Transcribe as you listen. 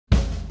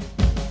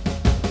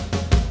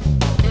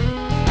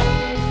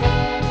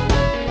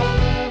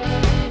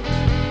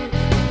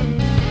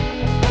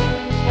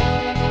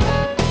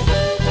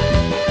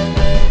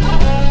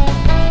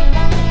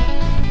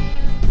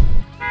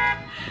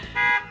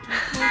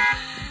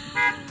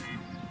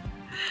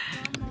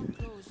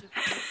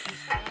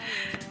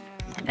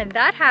And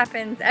that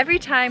happens every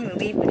time we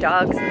leave the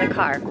dogs in the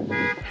car.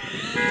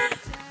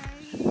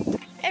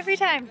 Every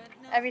time.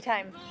 Every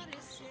time.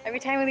 Every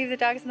time we leave the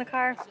dogs in the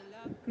car,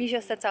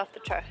 Misha sets off the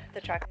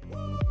truck.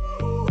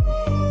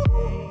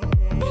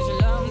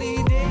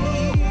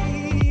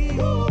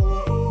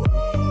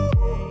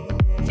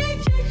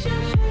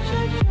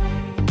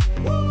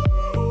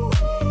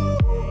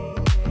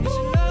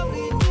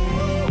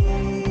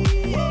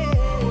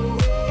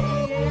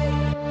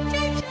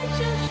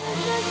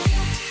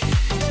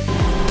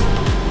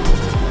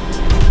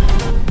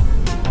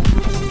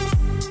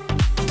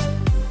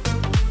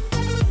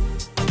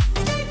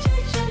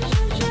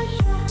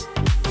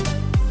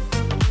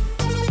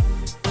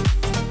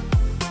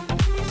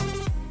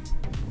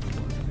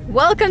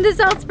 Welcome to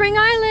Salt Spring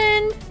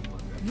Island!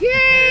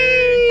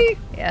 Yay!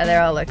 Yeah,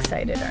 they're all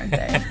excited, aren't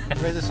they?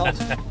 Where's the salt?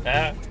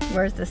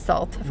 Where's the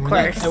salt? Of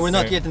course. We're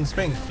not yet in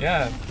spring.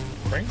 Yeah,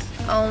 spring?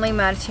 Only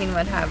Martin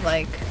would have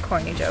like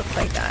corny jokes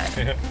like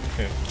that.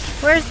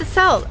 Where's the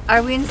salt?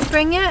 Are we in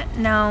spring yet?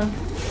 No.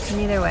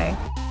 Neither way.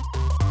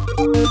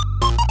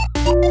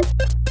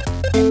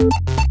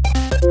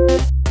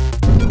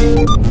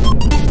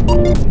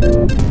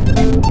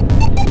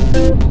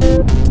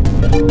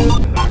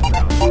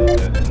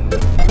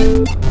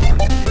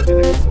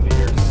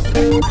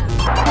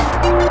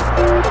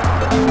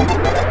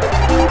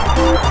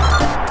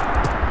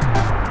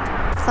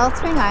 Salt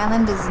Spring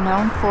Island is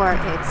known for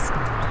its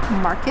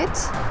market.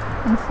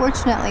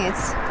 Unfortunately,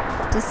 it's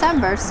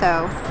December,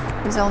 so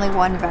there's only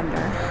one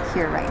vendor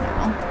here right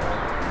now.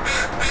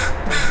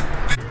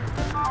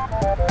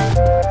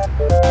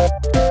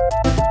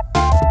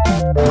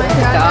 Oh my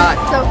god,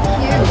 that's so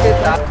cute.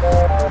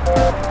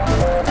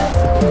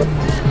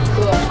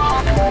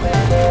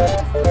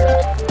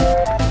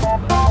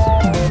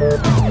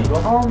 Go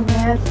home,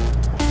 man.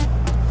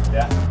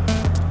 Yeah.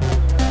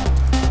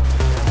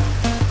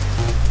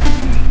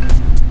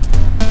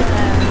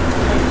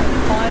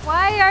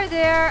 Why are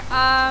there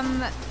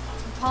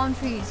palm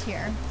trees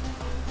here?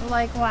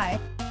 Like why?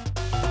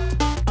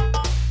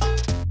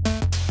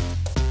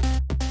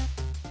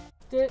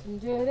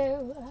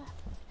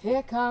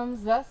 Here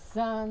comes the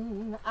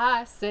sun.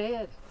 I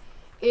said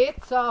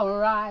it's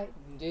alright.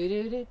 Do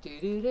do do do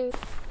do do.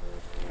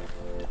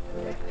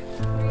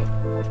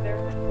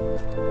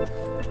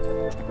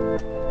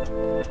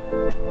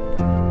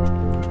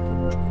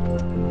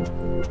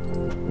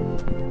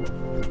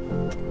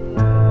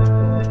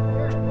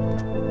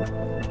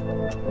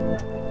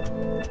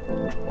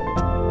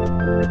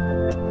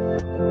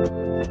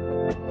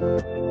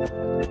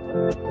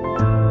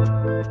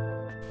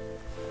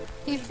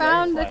 He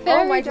found the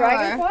fairy my door.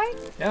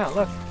 dragonfly? Yeah,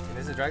 look. It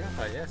is a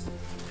dragonfly, yes.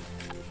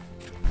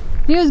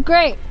 He was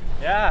great.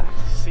 Yeah,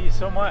 see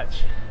so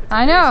much. It's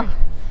I know. amazing.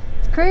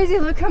 It's crazy.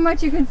 Look how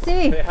much you can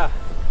see. Yeah.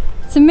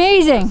 It's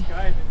amazing.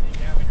 Sky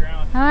on the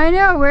ground. I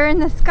know. We're in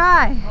the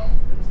sky.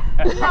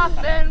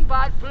 Nothing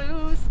but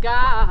blue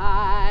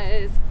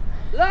skies.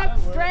 Look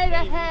straight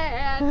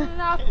ahead.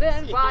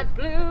 Nothing but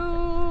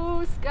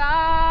blue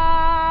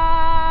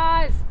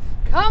skies.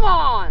 Come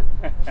on.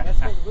 That's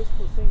called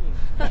wistful singing.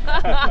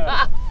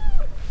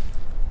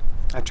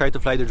 I tried to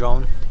fly the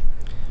drone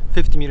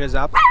 50 meters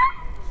up.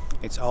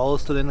 It's all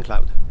still in the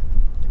cloud.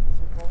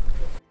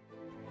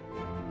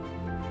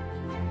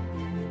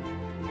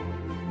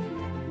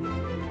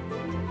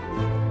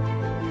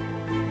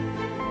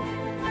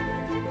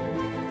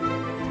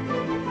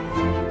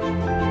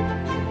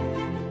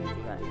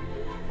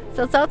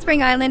 So Salt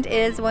Spring Island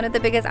is one of the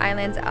biggest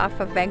islands off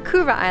of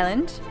Vancouver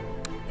Island.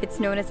 It's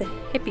known as a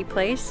hippie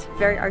place,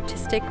 very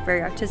artistic,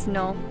 very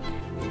artisanal.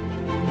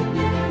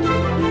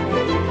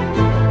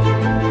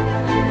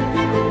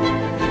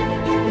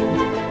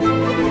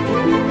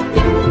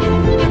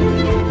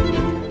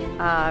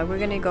 We're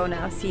gonna go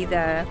now see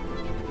a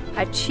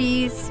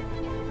cheese,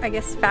 I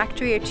guess,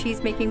 factory, a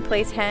cheese making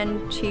place,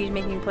 hand cheese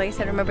making place. I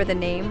don't remember the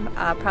name.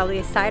 Probably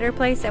a cider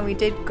place, and we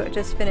did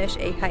just finish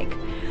a hike.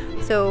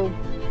 So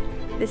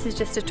this is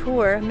just a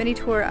tour, a mini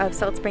tour of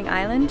Salt Spring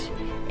Island,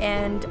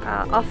 and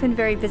often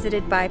very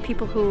visited by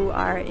people who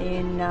are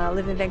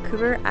live in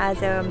Vancouver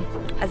as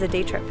a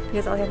day trip,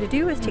 because all you have to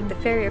do is take the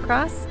ferry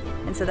across,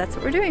 and so that's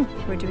what we're doing.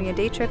 We're doing a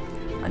day trip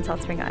on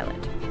Salt Spring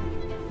Island.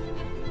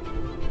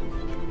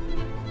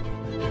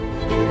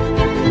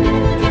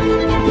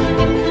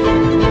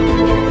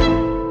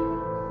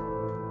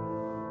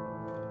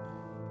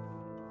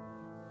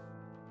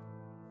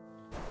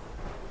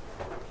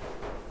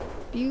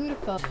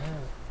 Beautiful.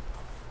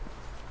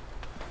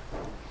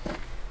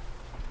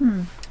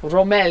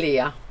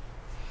 Romelia.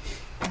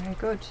 Very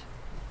good.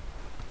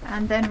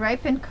 And then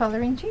ripened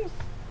coloring cheese.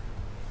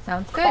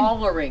 Sounds good.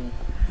 Coloring.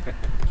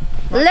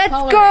 Let's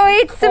go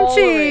eat some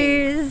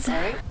cheese. All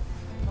right.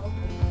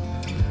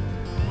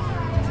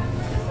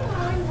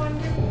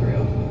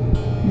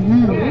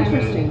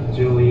 Interesting.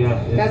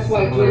 Juliet is That's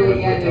why similar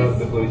Juliet with is-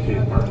 the blue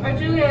cheese part. Our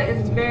Juliet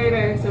is very,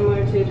 very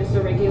similar to just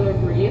a regular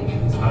brie.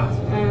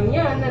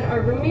 Yeah, and then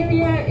our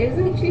Romelia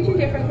isn't too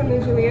different from the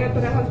Juliet,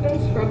 but it has been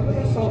scrubbed with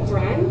a salt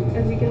brine.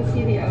 As you can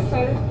see, the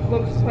outside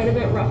looks quite a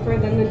bit rougher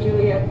than the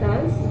Juliet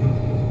does.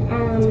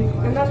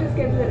 And that just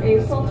gives it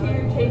a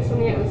saltier taste on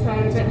the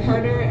outside, a bit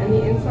harder, and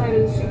the inside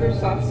is super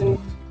soft and...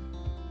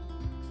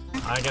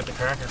 I got the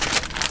cracker.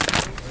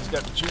 Who's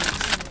got the cheese?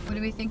 What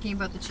are we thinking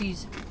about the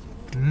cheese?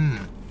 Mmm.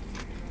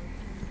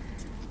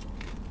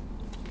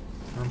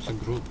 That's a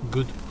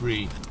good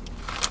brie.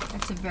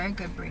 It's a very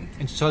good brie.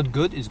 It's so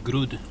good, it's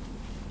good.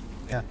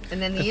 Yeah.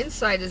 And then the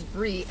inside is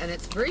brie, and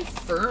it's very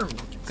firm.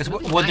 Because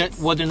really what nice.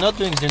 they're not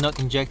doing is they're not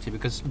injected,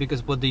 because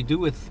what they do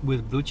with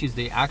blue cheese,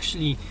 they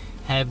actually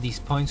have these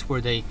points where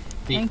they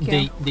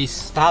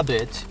stab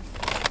it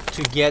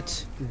to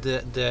get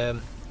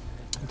the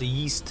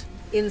yeast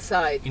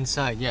Inside.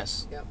 inside.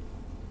 Yes. Yep.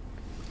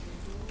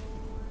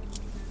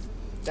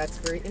 That's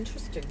very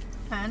interesting.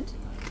 And?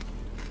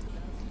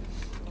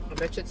 I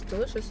bet you it's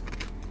delicious.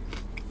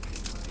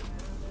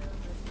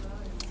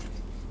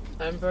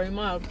 And very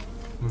mild.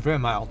 Very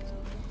mild.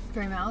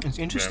 Very mild. It's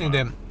interesting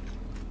Very that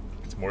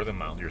It's more than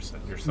mild. You're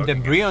the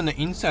sucking brie it. on the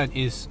inside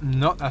is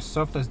not as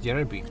soft as the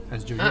other brie,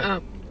 as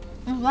Juliet.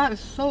 Oh, that is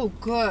so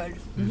good.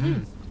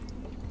 Mm-hmm.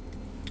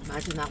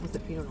 Imagine that with the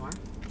Pinot Noir.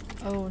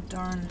 Oh,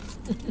 darn.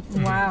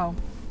 Wow.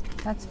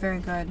 That's very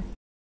good.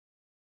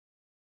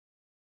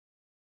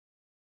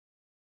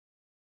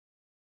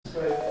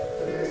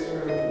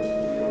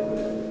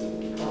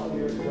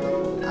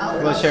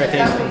 We'll share a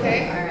taste.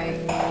 Okay. All right.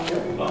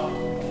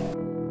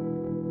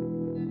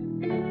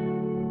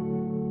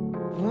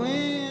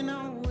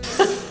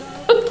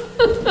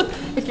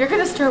 If you're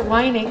gonna start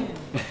whining,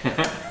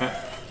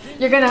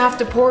 you're gonna have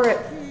to pour it.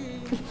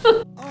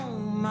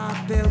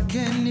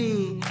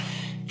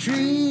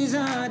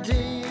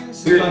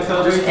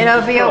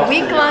 It'll be a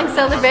week-long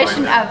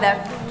celebration of the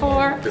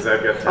 4. Because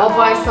I've got I'll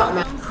buy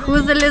something.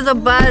 Who's a little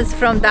buzz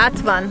from that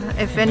one?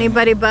 If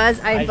anybody buzz,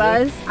 I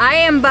buzz. I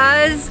am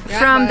buzz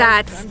from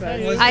that.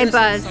 I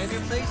buzz.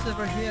 place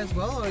over here as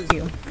well, or is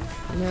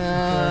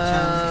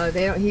No,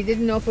 they don't. He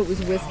didn't know if it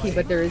was whiskey,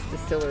 but there is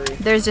distillery.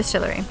 There's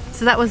distillery.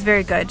 So that was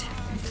very good.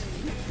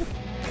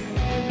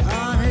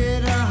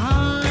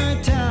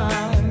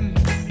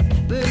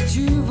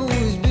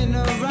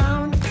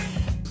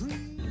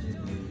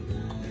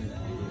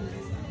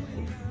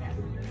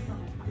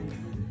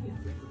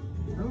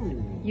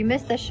 You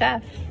missed the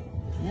chef.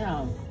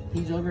 Yeah,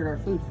 he delivered our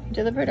food. He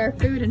delivered our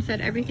food and said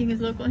everything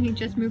is local. He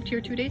just moved here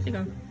 2 days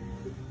ago.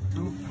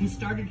 Oh, he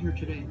started here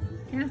today.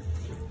 Yeah.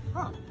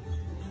 Oh.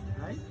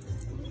 Hi.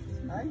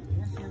 Hi.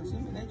 Yes, you haven't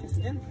seen me. Thank you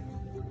again.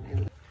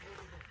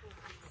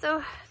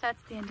 So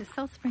that's the end of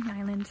Salt Spring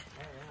Island.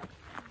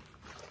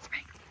 Salt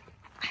Spring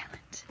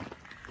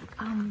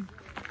Island.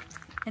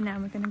 And now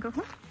we're gonna go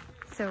home.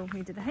 So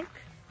we did a hike.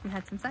 We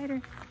had some cider.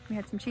 We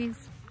had some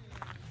cheese.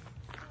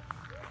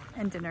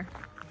 And dinner.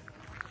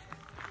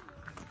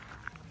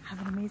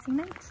 Have an amazing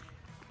night.